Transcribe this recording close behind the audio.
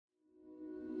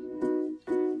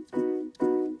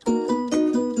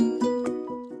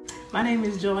My name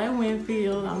is Joy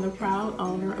Winfield. I'm the proud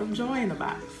owner of Joy in the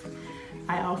Box.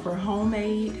 I offer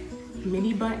homemade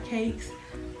mini bundt cakes,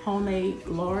 homemade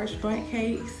large bundt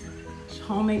cakes,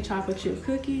 homemade chocolate chip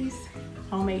cookies,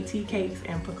 homemade tea cakes,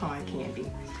 and pecan candy.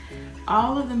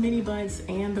 All of the mini buns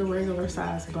and the regular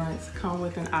size buns come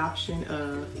with an option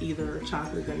of either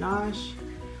chocolate ganache,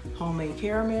 homemade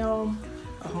caramel,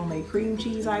 a homemade cream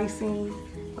cheese icing,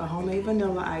 a homemade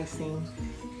vanilla icing,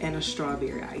 and a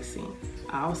strawberry icing.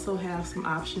 I also have some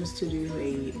options to do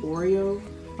a Oreo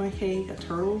bundt cake, a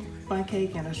turtle bundt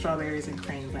cake, and a strawberries and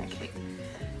cream bundt cake.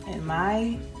 And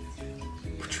my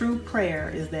true prayer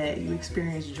is that you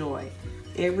experience joy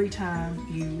every time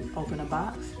you open a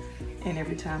box and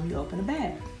every time you open a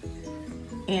bag.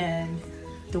 And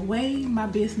the way my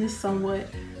business somewhat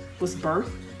was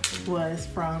birthed was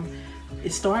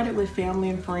it started with family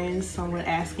and friends, someone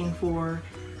asking for,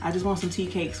 I just want some tea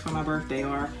cakes for my birthday,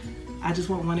 or I just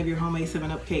want one of your homemade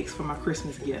 7-Up cakes for my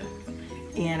Christmas gift.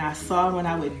 And I saw when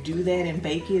I would do that and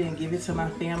bake it and give it to my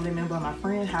family member, my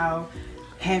friend, how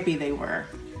happy they were.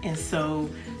 And so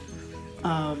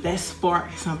that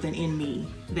sparked something in me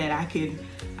that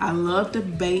I love to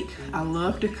bake, I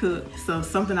love to cook, so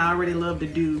something I already love to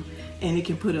do, and it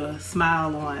can put a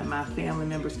smile on my family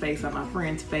member's face or my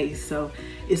friend's face, so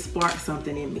it sparked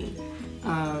something in me.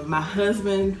 My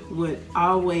husband would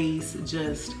always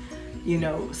just,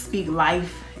 speak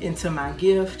life into my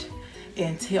gift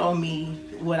and tell me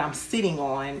what I'm sitting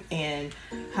on and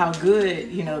how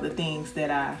good, the things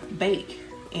that I bake.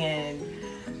 And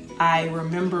I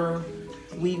remember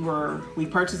we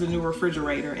purchased a new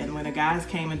refrigerator, and when the guys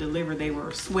came and delivered, they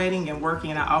were sweating and working,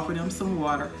 and I offered them some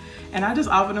water, and I just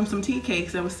offered them some tea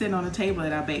cakes that was sitting on the table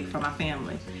that I baked for my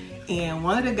family. And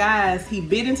one of the guys, he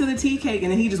bit into the tea cake,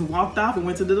 and then he just walked off and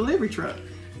went to the delivery truck.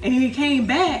 And he came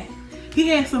back, he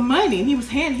had some money, and he was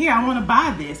handing, here, I want to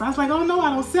buy this. I was like, oh no,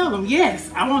 I don't sell them. Yes,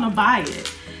 I want to buy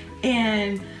it.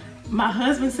 And my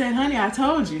husband said, honey, I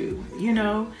told you,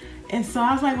 And so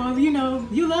I was like, well,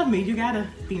 you love me, you gotta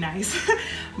be nice.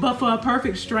 But for a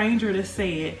perfect stranger to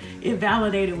say it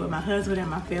validated what my husband and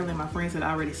my family and my friends had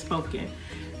already spoken.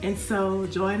 And so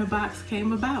Joy in the Box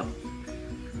came about.